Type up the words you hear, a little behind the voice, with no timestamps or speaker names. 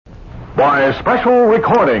By special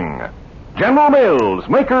recording, General Mills,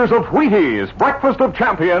 makers of Wheaties, Breakfast of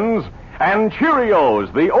Champions, and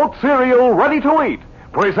Cheerios, the oat cereal ready to eat,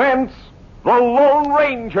 presents The Lone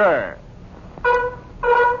Ranger.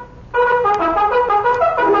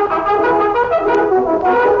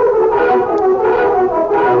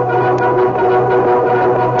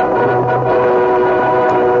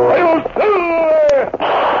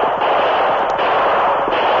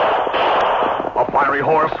 A fiery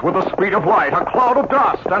horse with the speed of light, a cloud of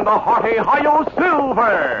dust, and a hearty Hi-Yo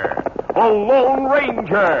Silver, the Lone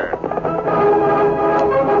Ranger.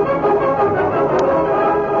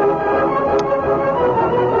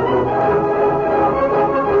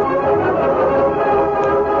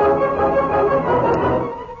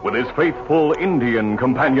 With his faithful Indian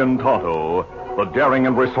companion Tonto, the daring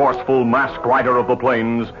and resourceful masked rider of the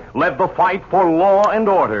plains led the fight for law and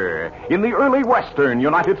order in the early western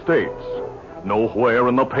United States. Nowhere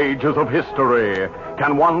in the pages of history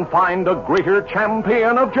can one find a greater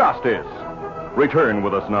champion of justice. Return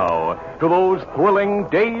with us now to those thrilling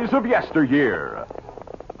days of yesteryear.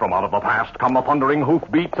 From out of the past come the thundering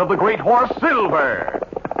hoofbeats of the great horse Silver.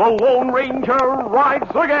 The Lone Ranger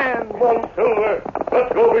rides again. Come on, Silver.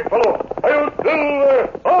 Let's go, big fellow. Hi-yo,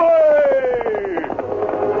 Silver. Away!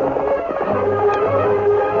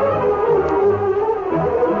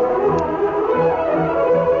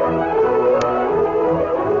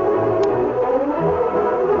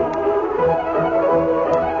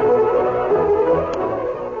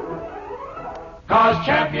 Cause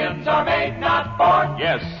champions are made, not born.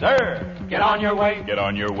 Yes, sir. Get on your way. Get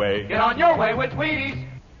on your way. Get on your way with Wheaties.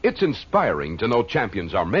 It's inspiring to know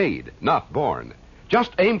champions are made, not born.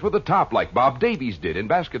 Just aim for the top like Bob Davies did in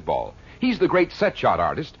basketball. He's the great set shot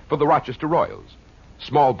artist for the Rochester Royals.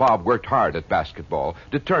 Small Bob worked hard at basketball,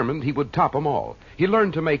 determined he would top 'em all. He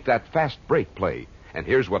learned to make that fast break play. And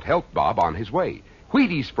here's what helped Bob on his way.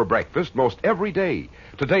 Wheaties for breakfast most every day.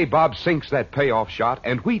 Today, Bob sinks that payoff shot,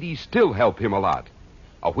 and Wheaties still help him a lot.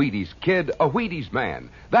 A Wheaties kid, a Wheaties man.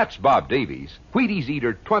 That's Bob Davies, Wheaties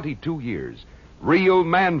eater 22 years. Real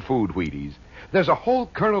man food Wheaties. There's a whole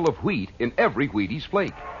kernel of wheat in every Wheaties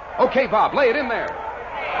flake. Okay, Bob, lay it in there.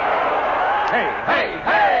 Hey, hey,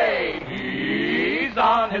 hey! He's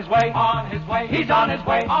on his way, on his way. He's on his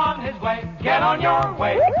way, on his way. Get on your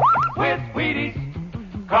way with Wheaties.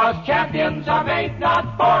 Cause champions are made,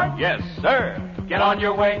 not born. Yes, sir. Get on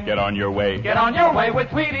your way. Get on your way. Get on your way with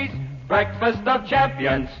Wheaties. Breakfast of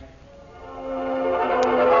champions.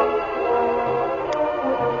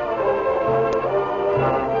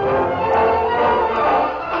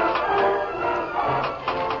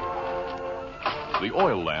 The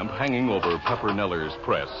oil lamp hanging over Pepper Neller's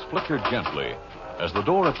press flickered gently as the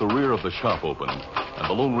door at the rear of the shop opened and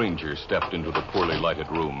the Lone Ranger stepped into the poorly lighted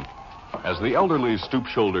room. As the elderly,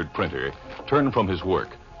 stoop-shouldered printer turned from his work,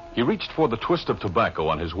 he reached for the twist of tobacco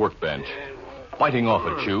on his workbench. Biting off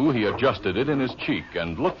a chew, he adjusted it in his cheek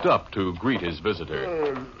and looked up to greet his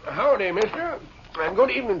visitor. Howdy, mister. And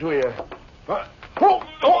good evening to you. Good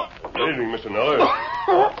evening, Mr. Neller.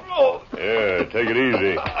 Yeah, take it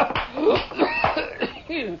easy.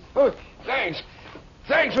 Oh, thanks.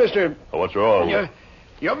 Thanks, mister. What's wrong?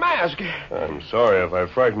 Your mask. I'm sorry if I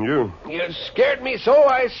frightened you. You scared me so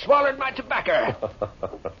I swallowed my tobacco.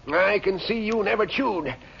 I can see you never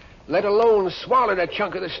chewed, let alone swallowed a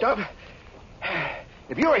chunk of the stuff.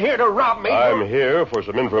 If you're here to rob me... I'm here for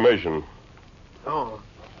some information. Oh.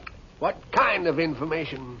 What kind of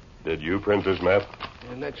information? Did you print this map?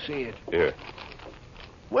 Let's see it. Here.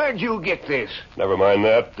 Where'd you get this? Never mind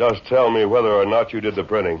that. Just tell me whether or not you did the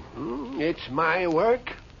printing. It's my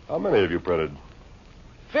work. How many have you printed?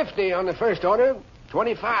 50 on the first order,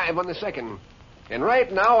 25 on the second. And right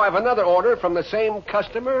now I've another order from the same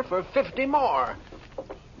customer for 50 more.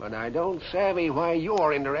 But I don't savvy why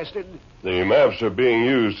you're interested. The maps are being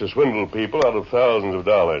used to swindle people out of thousands of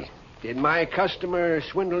dollars. Did my customer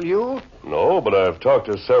swindle you? No, but I've talked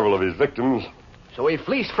to several of his victims. So he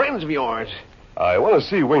fleeced friends of yours. I want to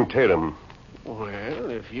see Wink Tatum. Well,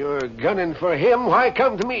 if you're gunning for him, why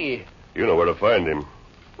come to me? You know where to find him.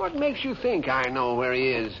 What makes you think I know where he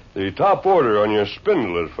is? The top order on your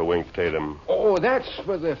spindle is for Wink Tatum. Oh, that's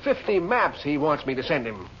for the 50 maps he wants me to send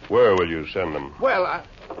him. Where will you send them? Well,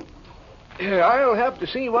 I'll have to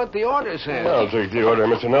see what the order says. I'll take the order,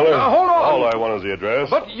 Mr. Neller. Hold on. All I want is the address.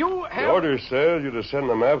 But you have... The order says you're to send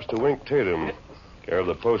the maps to Wink Tatum, care of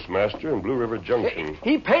the postmaster in Blue River Junction.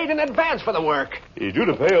 He paid in advance for the work. He's due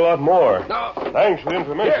to pay a lot more. No. Thanks for the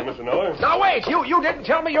information, Here. Mr. Neller. Now, wait. You didn't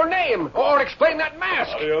tell me your name or explain that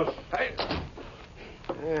mask. Adios.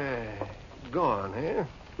 Gone, eh?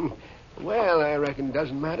 Well, I reckon it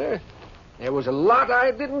doesn't matter. There was a lot I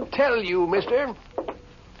didn't tell you, mister.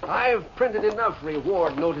 I've printed enough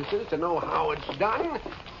reward notices to know how it's done.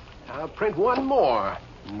 I'll print one more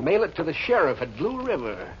and mail it to the sheriff at Blue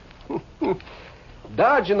River.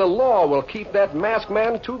 Dodging the law will keep that masked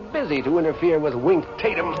man too busy to interfere with Wink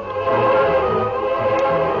Tatum.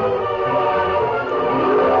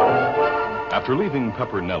 After leaving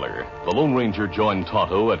Pepper Neller, the Lone Ranger joined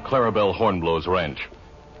Tonto at Clarabelle Hornblow's ranch.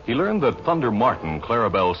 He learned that Thunder Martin,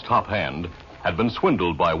 Clarabelle's top hand, had been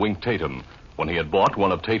swindled by Wink Tatum when he had bought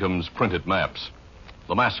one of Tatum's printed maps.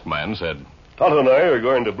 The masked man said, Tonto and I are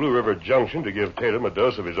going to Blue River Junction to give Tatum a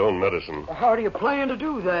dose of his own medicine. How do you plan to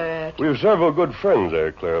do that? We have several good friends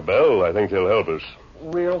there, Clarabelle. I think they'll help us.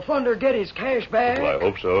 Will Thunder get his cash back? Well, I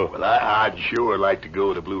hope so. Well, I'd sure like to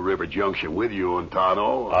go to Blue River Junction with you and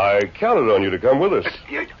Tonto. I counted on you to come with us.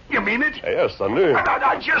 You mean it? Yes, Thunder.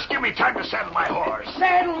 Now, just give me time to saddle my horse.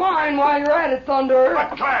 Saddle mine while you're at it, Thunder.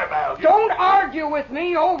 But Clarabelle... Don't argue with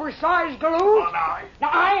me, oversized galoot. Oh, Now,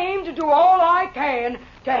 I aim to do all I can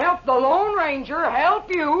to help the Lone Ranger help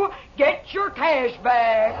you get your cash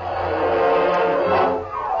back.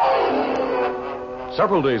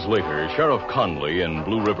 Several days later, Sheriff Conley in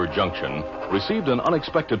Blue River Junction received an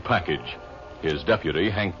unexpected package. His deputy,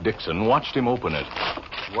 Hank Dixon, watched him open it.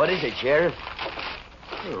 What is it, Sheriff?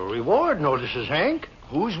 Reward notices, Hank.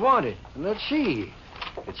 Who's wanted? Let's see.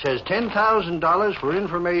 It says $10,000 for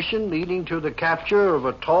information leading to the capture of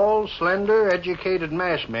a tall, slender, educated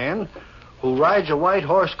masked man who rides a white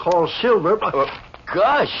horse called Silver.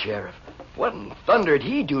 Gosh, Sheriff. What in thunder did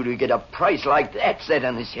he do to get a price like that set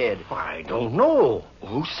on his head? I don't know.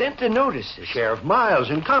 Who sent the notice? Sheriff Miles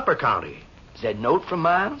in Copper County. Is that note from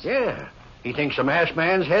Miles? Yeah. He thinks the masked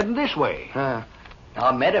man's heading this way. Huh.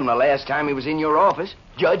 I met him the last time he was in your office.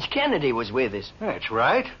 Judge Kennedy was with us. That's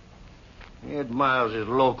right. Ed Miles is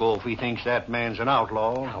loco if he thinks that man's an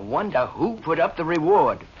outlaw. I wonder who put up the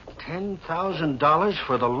reward. $10,000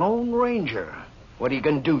 for the Lone Ranger. What are you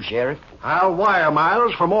going to do, Sheriff? I'll wire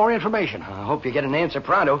Miles for more information. I hope you get an answer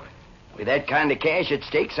pronto. With that kind of cash at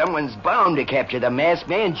stake, someone's bound to capture the masked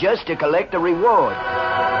man just to collect the reward.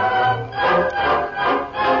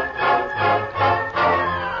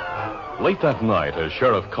 Late that night, as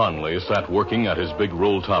Sheriff Conley sat working at his big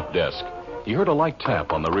roll-top desk, he heard a light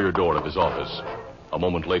tap on the rear door of his office. A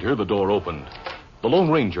moment later, the door opened. The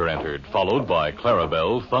Lone Ranger entered, followed by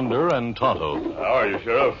Clarabelle, Thunder, and Tonto. How are you,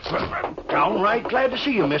 Sheriff? Downright glad to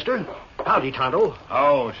see you, mister. Howdy, Tonto.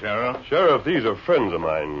 How, Sheriff? Sheriff, these are friends of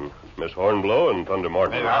mine, Miss Hornblow and Thunder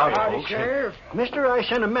Martin. Howdy, Sheriff. Mister, I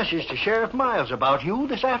sent a message to Sheriff Miles about you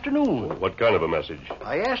this afternoon. What kind of a message?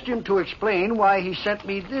 I asked him to explain why he sent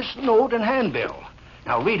me this note and handbill.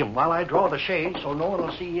 Now, read 'em while I draw the shade so no one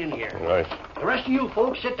will see you in here. All right. The rest of you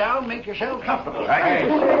folks sit down and make yourselves comfortable.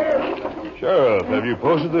 Sheriff, have you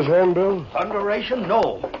posted this handbill? Thunderation?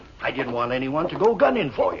 No. I didn't want anyone to go gunning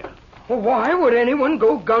for you. Well, why would anyone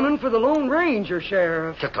go gunning for the Lone Ranger,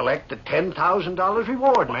 Sheriff? To collect the $10,000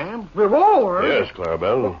 reward, ma'am. Reward? Yes,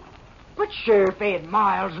 Clarabelle. But Sheriff Ed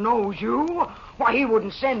Miles knows you. Why, he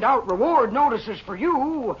wouldn't send out reward notices for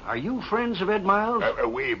you. Are you friends of Ed Miles?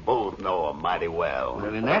 We both know him mighty well.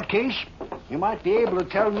 Well, in that case, you might be able to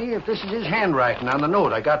tell me if this is his handwriting on the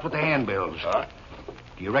note I got with the handbills.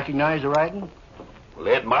 Do you recognize the writing? Well,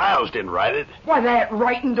 Ed Miles didn't write it. Why, that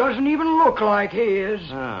writing doesn't even look like his.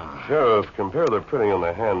 Ah. Sheriff, compare the printing on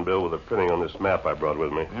the handbill with the printing on this map I brought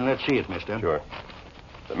with me. Well, let's see it, mister. Sure.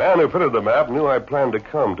 The man who printed the map knew I planned to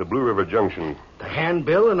come to Blue River Junction. The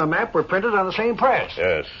handbill and the map were printed on the same press.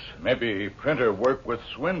 Yes. Maybe printer worked with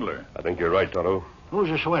swindler. I think you're right, Tonto. Who's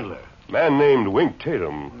a swindler? Man named Wink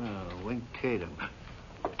Tatum. Oh, Wink Tatum.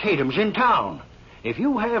 Tatum's in town. If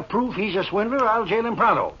you have proof he's a swindler, I'll jail him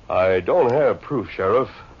pronto. I don't have proof, Sheriff,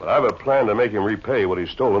 but I have a plan to make him repay what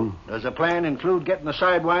he's stolen. Does the plan include getting the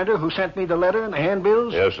sidewinder who sent me the letter and the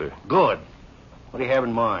handbills? Yes, sir. Good. What do you have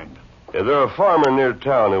in mind? Is there a farmer near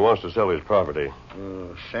town who wants to sell his property?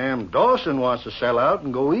 Sam Dawson wants to sell out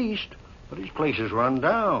and go east, but his place is run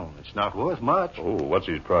down. It's not worth much. Oh, what's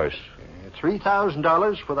his price?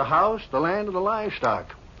 $3,000 for the house, the land, and the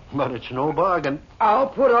livestock. But it's no bargain. I'll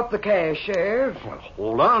put up the cash, Sheriff. Well,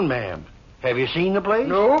 hold on, ma'am. Have you seen the place?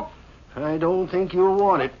 Nope. I don't think you'll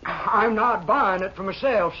want it. I'm not buying it for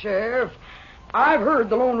myself, Sheriff. I've heard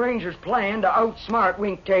the Lone Ranger's plan to outsmart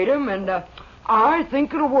Wink Tatum, and I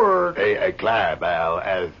think it'll work. Hey,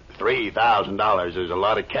 Clarabelle, $3,000 is a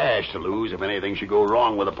lot of cash to lose if anything should go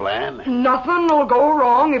wrong with the plan. Nothing will go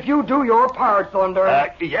wrong if you do your part,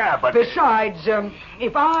 Thunder. Yeah, but... Besides,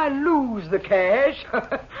 if I lose the cash,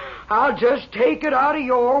 I'll just take it out of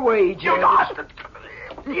your wages.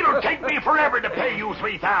 It'll take me forever to pay you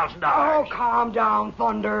 $3,000. Oh, calm down,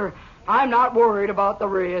 Thunder. I'm not worried about the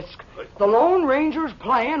risk. The Lone Ranger's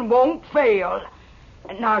plan won't fail.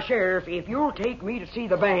 Now, Sheriff, if you'll take me to see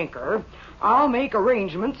the banker, I'll make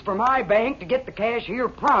arrangements for my bank to get the cash here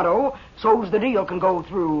pronto so's the deal can go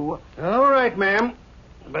through. All right, ma'am.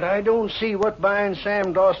 But I don't see what buying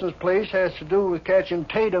Sam Dawson's place has to do with catching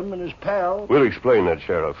Tatum and his pal. We'll explain that,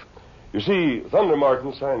 Sheriff. You see, Thunder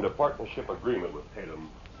Martin signed a partnership agreement with Tatum.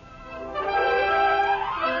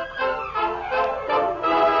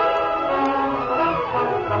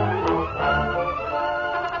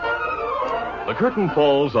 The curtain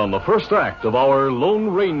falls on the first act of our Lone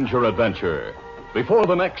Ranger adventure. Before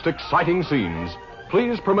the next exciting scenes,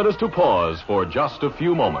 please permit us to pause for just a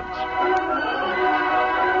few moments.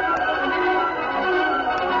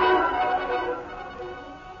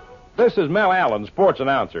 This is Mel Allen, sports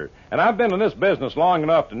announcer, and I've been in this business long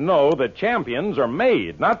enough to know that champions are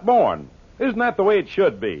made, not born. Isn't that the way it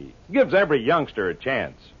should be? Gives every youngster a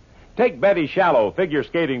chance. Take Betty Shallow, figure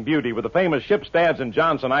skating beauty with the famous Shipstads and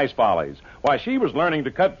Johnson ice volleys. Why, she was learning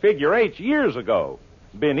to cut figure eights years ago.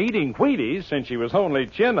 Been eating Wheaties since she was only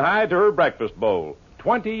chin-high to her breakfast bowl.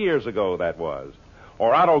 20 years ago, that was.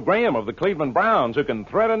 Or Otto Graham of the Cleveland Browns, who can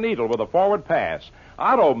thread a needle with a forward pass.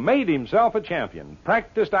 Otto made himself a champion,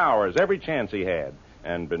 practiced hours every chance he had,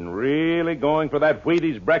 and been really going for that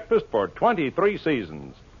Wheaties breakfast for 23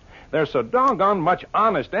 seasons. There's so doggone much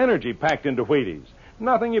honest energy packed into Wheaties.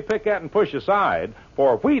 Nothing you pick at and push aside,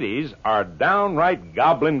 for Wheaties are downright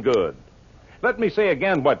goblin good. Let me say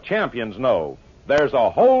again what champions know. There's a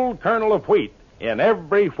whole kernel of wheat in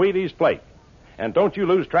every Wheaties plate. And don't you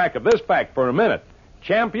lose track of this fact for a minute.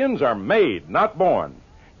 Champions are made, not born.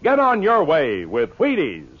 Get on your way with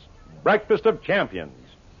Wheaties, breakfast of champions.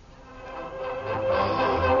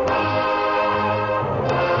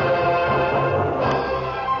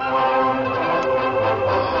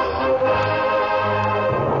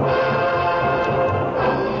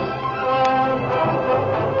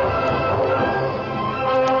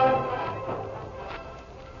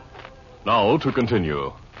 Now to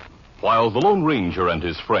continue. While the Lone Ranger and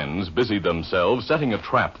his friends busied themselves setting a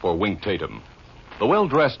trap for Wink Tatum, the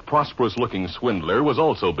well-dressed, prosperous-looking swindler was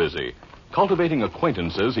also busy, cultivating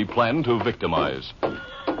acquaintances he planned to victimize.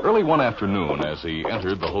 Early one afternoon, as he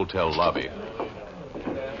entered the hotel lobby.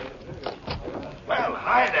 Well,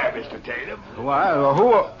 hi there, Mr. Tatum. Why,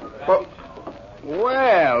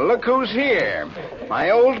 well, look who's here. My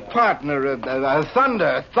old partner,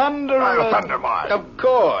 Thunder. Thunder Martin. Of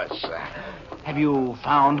course. Have you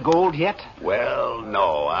found gold yet? Well,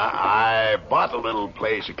 no. I bought a little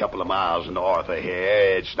place a couple of miles north of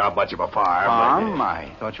here. It's not much of a farm. Farm?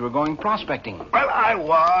 I thought you were going prospecting. Well, I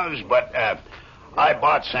was, but I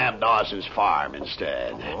bought Sam Dawson's farm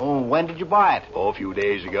instead. Oh, when did you buy it? Oh, a few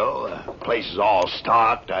days ago. Place is all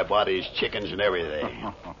stocked. I bought his chickens and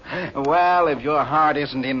everything. Well, if your heart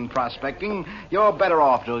isn't in prospecting, you're better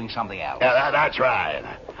off doing something else. Yeah, that's right.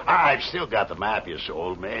 I've still got the map you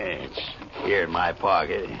sold me. It's here in my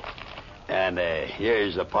pocket. And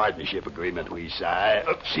here's the partnership agreement we signed.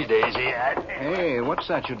 Oopsie daisy. Hey, what's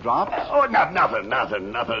that you dropped? Oh, nothing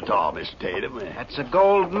at all, Mr. Tatum. That's a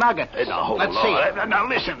gold nugget. No, Let's see. see. Now,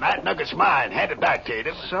 listen, that nugget's mine. Hand it back,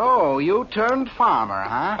 Tatum. So, you turned farmer,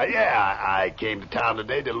 huh? Yeah, I came to town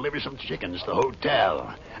today to deliver some chickens to the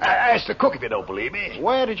hotel. Ask the cook if you don't believe me.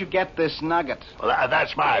 Where did you get this nugget? Well,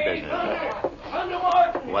 that's my business. Thunder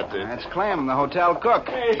Martin! What the... That's Clem, the hotel cook.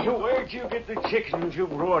 Hey, where'd you get the chickens you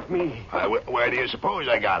brought me? Where do you suppose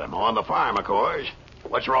I got them? On the farm, of course.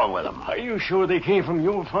 What's wrong with them? Are you sure they came from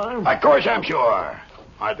your farm? Of course I'm sure.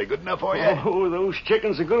 Aren't they good enough for you? Oh, those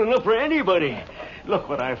chickens are good enough for anybody. Look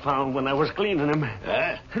what I found when I was cleaning them.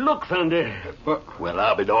 Huh? Look, Thunder. Well,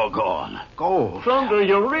 I'll be doggone. Gold. Thunder,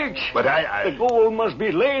 you're rich. But I... The gold must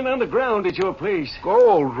be laying on the ground at your place.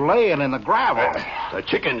 Gold laying in the gravel. The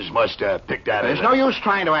chickens must have picked that. There's no use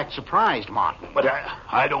trying to act surprised, Martin. But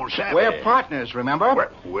I don't savvy. We're partners,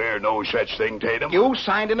 remember? We're no such thing, Tatum. You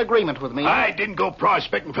signed an agreement with me. I didn't go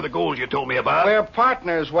prospecting for the gold you told me about. We're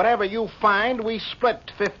partners. Whatever you find, we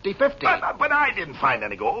split 50-50. But I didn't find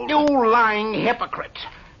any gold. You lying hypocrite.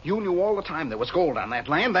 You knew all the time there was gold on that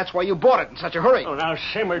land. That's why you bought it in such a hurry. Oh, now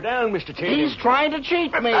simmer down, Mr. Tatum. He's trying to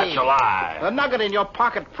cheat me. That's a lie. The nugget in your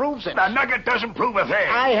pocket proves it. The nugget doesn't prove a thing.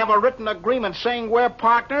 I have a written agreement saying we're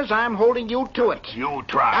partners. I'm holding you to it. You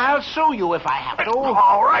try. I'll sue you if I have to.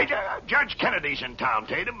 All right. Judge Kennedy's in town,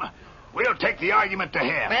 Tatum. We'll take the argument to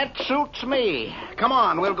him. That suits me. Come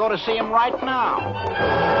on, we'll go to see him right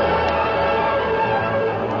now.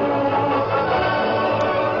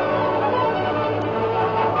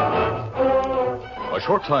 A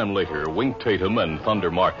short time later, Wink Tatum and Thunder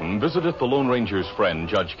Martin visited the Lone Ranger's friend,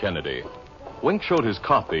 Judge Kennedy. Wink showed his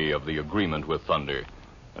copy of the agreement with Thunder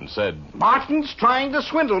and said, Martin's trying to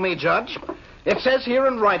swindle me, Judge. It says here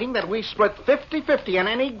in writing that we split 50-50 on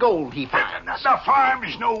any gold he finds. The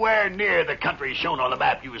farm's nowhere near the country shown on the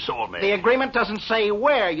map you sold me. The agreement doesn't say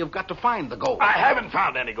where you've got to find the gold. I haven't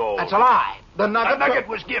found any gold. That's a lie. The nugget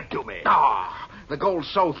was given to me. The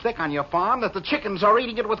gold's so thick on your farm that the chickens are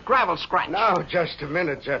eating it with gravel scratch. Now, just a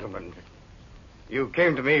minute, gentlemen. You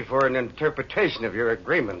came to me for an interpretation of your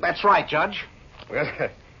agreement. That's right, Judge. Well,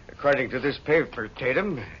 according to this paper,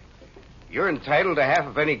 Tatum, you're entitled to half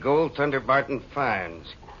of any gold Thunder Martin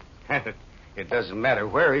finds. It doesn't matter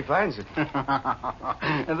where he finds it.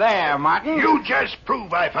 There, Martin. You just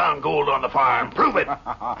prove I found gold on the farm. Prove it.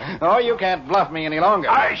 Oh, you can't bluff me any longer.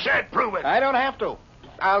 I said prove it. I don't have to.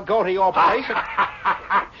 I'll go to your place.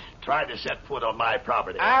 Try to set foot on my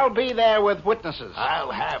property. I'll be there with witnesses.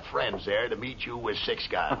 I'll have friends there to meet you with 6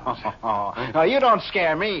 guns. You don't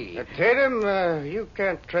scare me. Tatum, you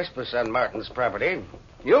can't trespass on Martin's property.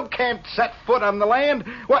 You can't set foot on the land?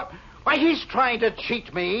 What? Why, he's trying to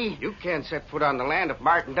cheat me. You can't set foot on the land if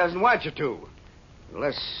Martin doesn't want you to.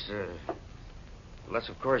 Unless,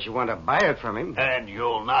 of course, you want to buy it from him. And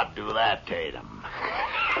you'll not do that, Tatum.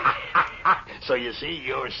 So you see,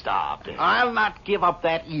 you're stopped. I'll not give up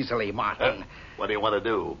that easily, Martin. What do you want to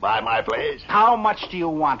do? Buy my place? How much do you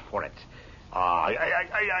want for it?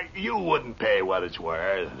 You wouldn't pay what it's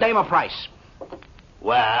worth. Name a price.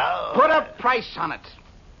 Well... Put a price on it.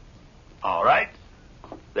 All right.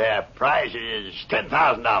 The price is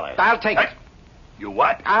 $10,000. I'll take it. You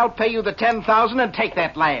what? I'll pay you the $10,000 and take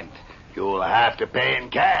that land. You'll have to pay in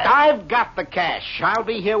cash. I've got the cash. I'll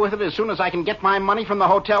be here with it as soon as I can get my money from the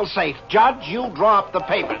hotel safe. Judge, you draw up the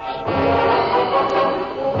papers.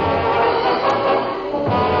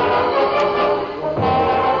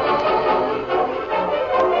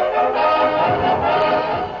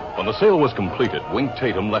 When the sale was completed, Wink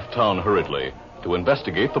Tatum left town hurriedly to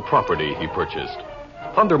investigate the property he purchased.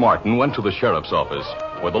 Thunder Martin went to the sheriff's office,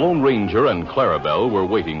 where the Lone Ranger and Clarabelle were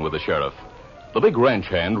waiting with the sheriff. The big ranch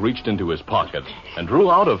hand reached into his pocket and drew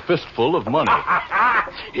out a fistful of money.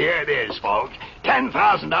 Here it is, folks.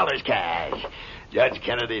 $10,000 cash. Judge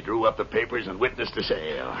Kennedy drew up the papers and witnessed the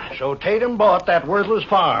sale. So Tatum bought that worthless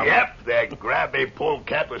farm. Yep, that grabby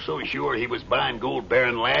polecat was so sure he was buying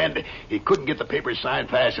gold-bearing land, he couldn't get the papers signed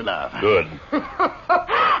fast enough. Good.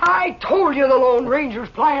 I told you the Lone Ranger's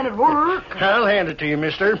plan would work. I'll hand it to you,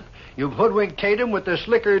 mister. You hoodwinked Tatum with the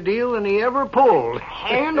slicker deal than he ever pulled.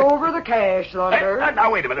 Hand over the cash, Thunder. Hey,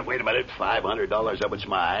 now, wait a minute. $500 of it's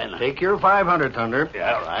mine. Take your 500, Thunder.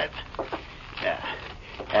 Yeah, all right. Yeah.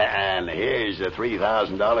 And here's the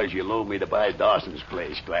 $3,000 you loaned me to buy Dawson's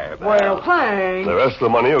place, Clarabelle. Well, thanks. The rest of the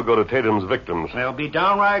money will go to Tatum's victims. They'll be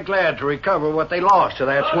downright glad to recover what they lost to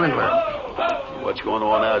that swindler. What's going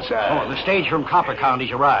on outside? Oh, the stage from Copper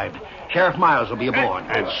County's arrived. Sheriff Miles will be aboard.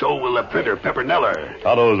 And so will the printer, Pepper Neller.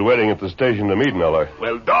 Otto's waiting at the station to meet Neller.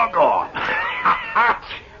 Well, doggone.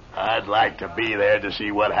 I'd like to be there to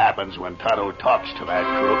see what happens when Tonto talks to that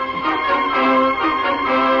crook.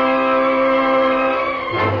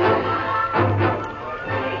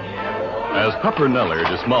 As Pepper Neller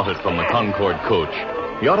dismounted from the Concord coach,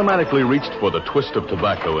 he automatically reached for the twist of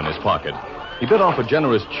tobacco in his pocket. He bit off a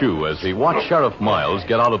generous chew as he watched Sheriff Miles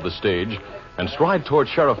get out of the stage and stride toward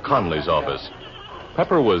Sheriff Conley's office.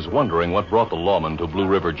 Pepper was wondering what brought the lawman to Blue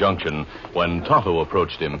River Junction when Tonto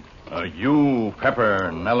approached him. You,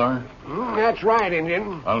 Pepper Neller? That's right,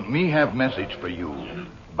 Indian. Well, me have message for you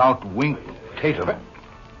about Wink Tatum.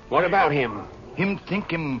 What about him? Him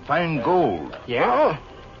think him find gold. Yeah?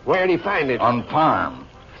 Where'd he find it? On farm,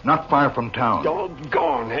 not far from town.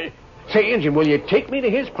 Doggone. Eh? Say, Indian, will you take me to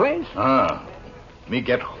his place? Me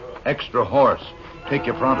get extra horse. Take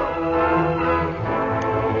you pronto.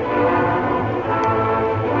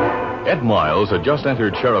 Ed Miles had just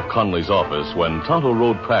entered Sheriff Conley's office when Tonto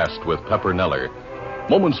rode past with Pepper Neller.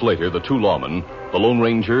 Moments later, the two lawmen, the Lone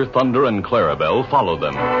Ranger, Thunder, and Clarabelle, followed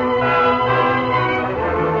them.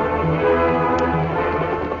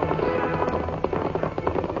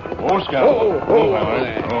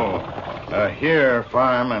 Here,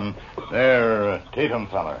 farm, and there, Tatum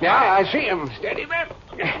feller. Yeah, I see him. Steady, man.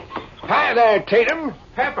 Hi there, Tatum.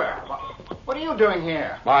 Pepper, what are you doing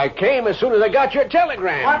here? I came as soon as I got your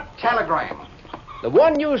telegram. What telegram? The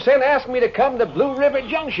one you sent asked me to come to Blue River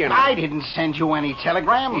Junction. I didn't send you any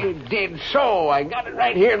telegram. You did so. I got it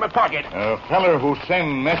right here in my pocket. Feller who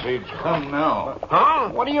send message come now.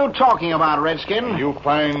 Huh? What are you talking about, Redskin? You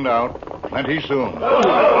find out plenty soon.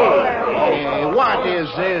 Hey, what is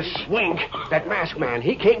this? Wink, that masked man.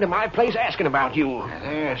 He came to my place asking about you.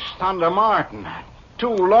 There's Thunder Martin. Two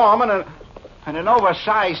lawmen and an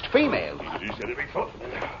oversized female.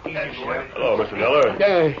 Hello, Mr. Miller.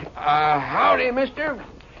 Howdy, mister.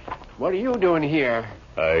 What are you doing here?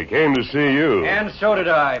 I came to see you. And so did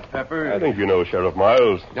I, Pepper. I think you know Sheriff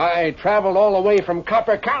Miles. I traveled all the way from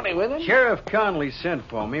Copper County with him. Sheriff Conley sent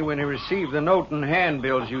for me when he received the note and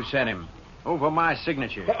handbills you sent him. Over my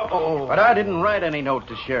signature. Oh. But I didn't write any note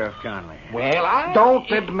to Sheriff Conley. Well, Don't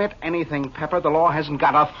admit anything, Pepper. The law hasn't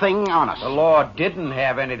got a thing on us. The law didn't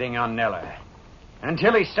have anything on Neller.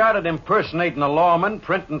 Until he started impersonating a lawman,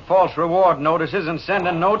 printing false reward notices, and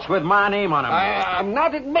sending notes with my name on them. I'm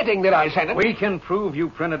not admitting that I sent it. We can prove you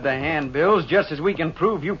printed the handbills just as we can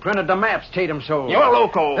prove you printed the maps Tatum sold. You're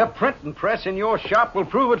loco. The printing press in your shop will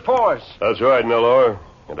prove it for us. That's right, Nelor.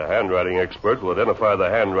 And a handwriting expert will identify the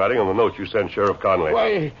handwriting on the note you sent Sheriff Conley.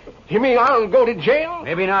 Why, you mean I'll go to jail?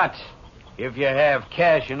 Maybe not. If you have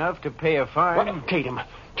cash enough to pay a fine. Well,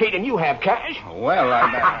 Tatum, you have cash?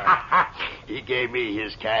 Well, He gave me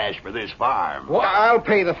his cash for this farm. Well, I'll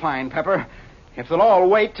pay the fine, Pepper. If they'll all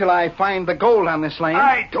wait till I find the gold on this land.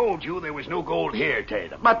 I told you there was no gold here,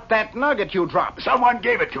 Tatum. But that nugget you dropped. Someone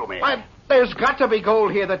gave it to me. Why, there's got to be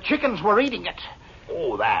gold here. The chickens were eating it.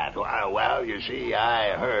 Oh, that. Well, you see,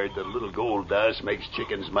 I heard that little gold dust makes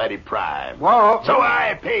chickens mighty prime. Well, So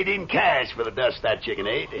I paid in cash for the dust that chicken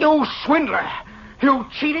ate. you swindler. You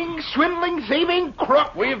cheating, swindling, thieving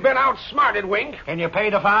crook. We've been outsmarted, Wink. Can you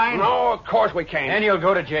pay the fine? No, of course we can't. Then you'll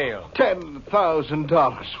go to jail.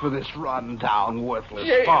 $10,000 for this run-down, worthless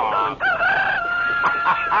farm.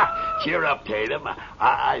 Cheer up, Tatum.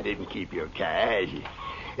 I didn't keep your cash.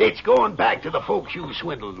 It's going back to the folks you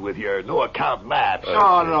swindled with your no-account maps.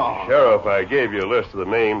 Oh, no. Sheriff, I gave you a list of the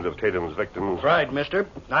names of Tatum's victims. Right, mister.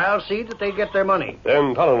 I'll see that they get their money.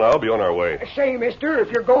 Then Tonto and I'll be on our way. Say, mister, if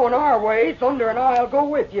you're going our way, Thunder and I'll go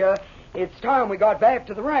with you. It's time we got back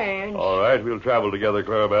to the ranch. All right, we'll travel together,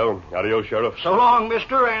 Clarabelle. Adios, Sheriff. So long,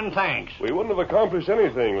 mister, and thanks. We wouldn't have accomplished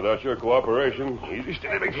anything without your cooperation. Easy,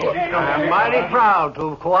 steady, big foot. I'm mighty proud to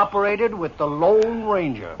have cooperated with the Lone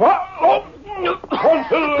Ranger. What? Oh!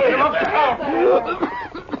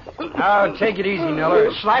 Now, take it easy,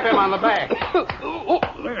 Neller. Slap him on the back.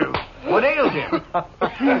 What ails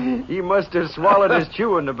him? He must have swallowed his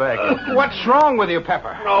chewing tobacco. What's wrong with you,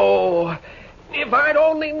 Pepper? Oh, if I'd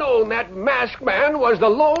only known that masked man was the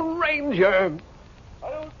Lone Ranger.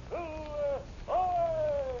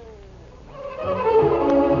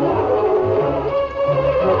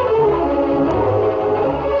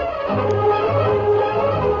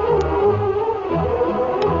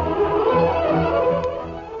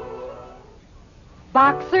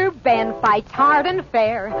 Boxer Ben fights hard and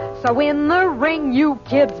fair, so in the ring you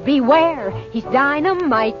kids beware. He's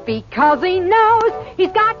dynamite because he knows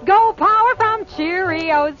he's got go power from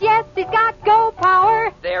Cheerios. Yes, he's got go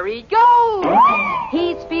power. There he goes.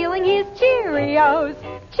 He's feeling his Cheerios,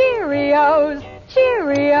 Cheerios,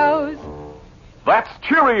 Cheerios. That's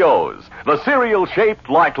Cheerios, the cereal shaped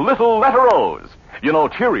like little letter O's. You know,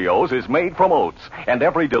 Cheerios is made from oats, and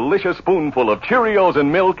every delicious spoonful of Cheerios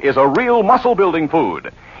in milk is a real muscle-building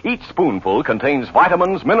food. Each spoonful contains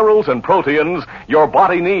vitamins, minerals, and proteins your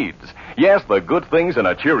body needs. Yes, the good things in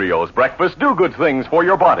a Cheerios breakfast do good things for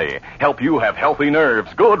your body. Help you have healthy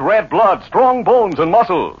nerves, good red blood, strong bones, and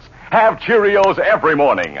muscles. Have Cheerios every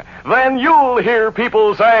morning. Then you'll hear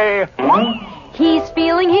people say, He's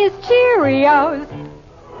feeling his Cheerios.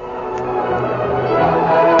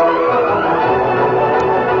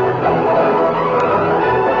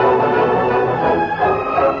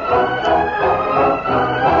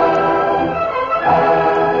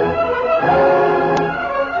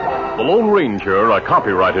 The Lone Ranger, a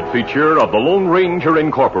copyrighted feature of the Lone Ranger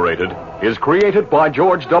Incorporated, is created by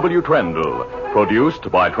George W. Trendle, produced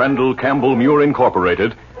by Trendle Campbell Muir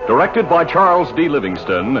Incorporated, directed by Charles D.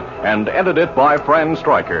 Livingston, and edited by Fran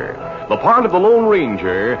Stryker. The part of the Lone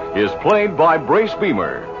Ranger is played by Brace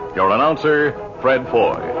Beamer. Your announcer, Fred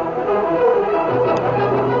Foy.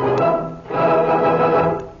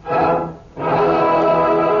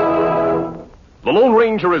 The Lone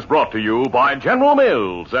Ranger is brought to you by General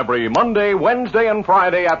Mills every Monday, Wednesday, and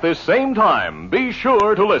Friday at this same time. Be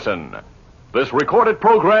sure to listen. This recorded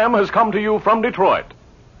program has come to you from Detroit.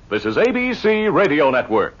 This is ABC Radio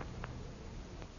Network.